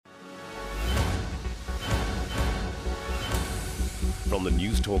From the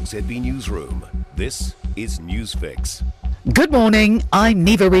News Talk ZB Newsroom, this is Newsfix. Good morning, I'm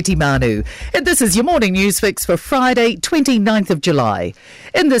Neva Retimanu, and this is your morning news fix for Friday, 29th of July.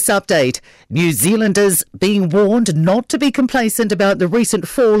 In this update, New Zealanders being warned not to be complacent about the recent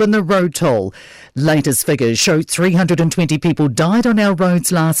fall in the road toll. Latest figures show 320 people died on our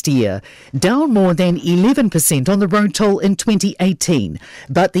roads last year, down more than 11% on the road toll in 2018.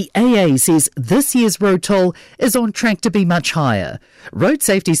 But the AA says this year's road toll is on track to be much higher. Road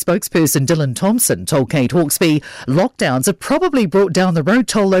safety spokesperson Dylan Thompson told Kate Hawkesby lockdowns have probably brought down the road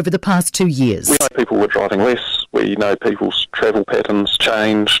toll over the past 2 years. We know people were driving less, we know people's travel patterns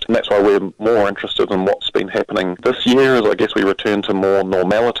changed, and that's why we're more interested in what's been happening this year as I guess we return to more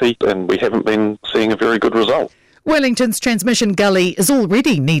normality, and we haven't been seeing a very good result. Wellington's transmission gully is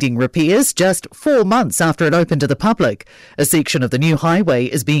already needing repairs just 4 months after it opened to the public. A section of the new highway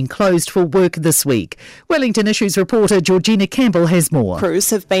is being closed for work this week. Wellington Issues reporter Georgina Campbell has more. Crews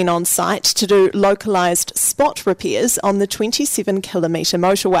have been on site to do localised spot repairs on the 27-kilometre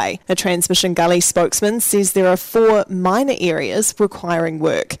motorway. A transmission gully spokesman says there are 4 minor areas requiring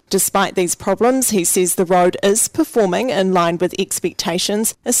work. Despite these problems, he says the road is performing in line with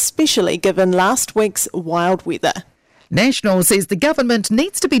expectations, especially given last week's wild weather. National says the government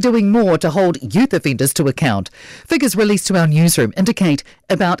needs to be doing more to hold youth offenders to account. Figures released to our newsroom indicate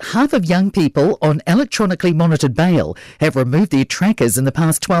about half of young people on electronically monitored bail have removed their trackers in the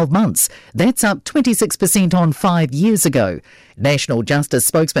past 12 months. That's up 26% on 5 years ago. National Justice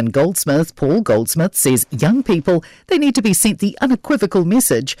spokesman Paul Goldsmith, says young people, they need to be sent the unequivocal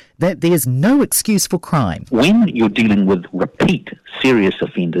message that there's no excuse for crime. When you're dealing with repeat serious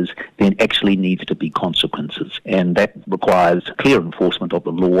offenders, there actually needs to be consequences, and that requires clear enforcement of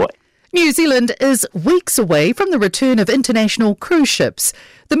the law. New Zealand is weeks away from the return of international cruise ships.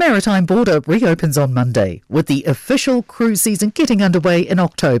 The maritime border reopens on Monday, with the official cruise season getting underway in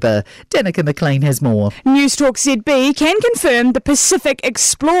October. Danica McLean has more. News Talk ZB can confirm the Pacific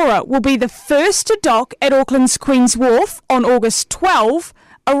Explorer will be the first to dock at Auckland's Queen's Wharf on August 12,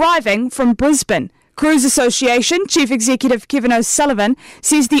 arriving from Brisbane. Cruise Association Chief Executive Kevin O'Sullivan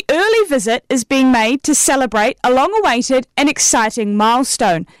says the early visit is being made to celebrate a long-awaited and exciting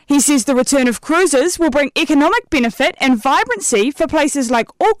milestone. He says the return of cruises will bring economic benefit and vibrancy for places like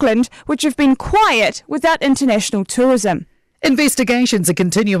Auckland, which have been quiet without international tourism. Investigations are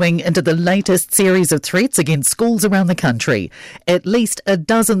continuing into the latest series of threats against schools around the country. At least a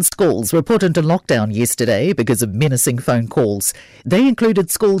dozen schools were put into lockdown yesterday because of menacing phone calls. They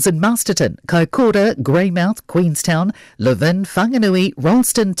included schools in Masterton, Kaikoura, Greymouth, Queenstown, Levin, Whanganui,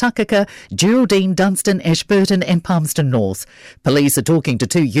 Ralston, Takaka, Geraldine, Dunstan, Ashburton and Palmerston North. Police are talking to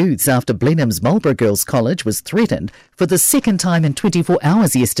 2 youths after Blenheim's Marlborough Girls College was threatened for the second time in 24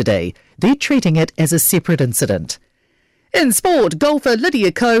 hours yesterday. They're treating it as a separate incident. In sport, golfer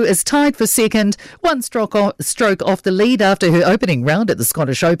Lydia Ko is tied for second, one stroke off the lead after her opening round at the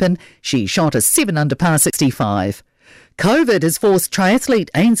Scottish Open. She shot a 7-under par 65. COVID has forced triathlete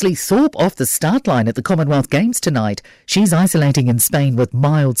Ainsley Thorpe off the start line at the Commonwealth Games tonight. She's isolating in Spain with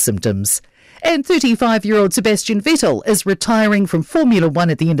mild symptoms. And 35-year-old Sebastian Vettel is retiring from Formula One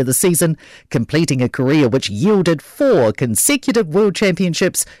at the end of the season, completing a career which yielded 4 consecutive World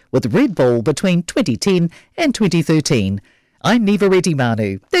Championships with Red Bull between 2010 and 2013. I'm Neva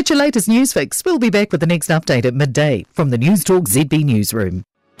Retimanu. That's your latest news fix. We'll be back with the next update at midday from the News Talk ZB Newsroom.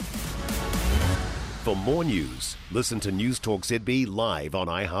 For more news, listen to News Talk ZB live on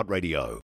iHeartRadio.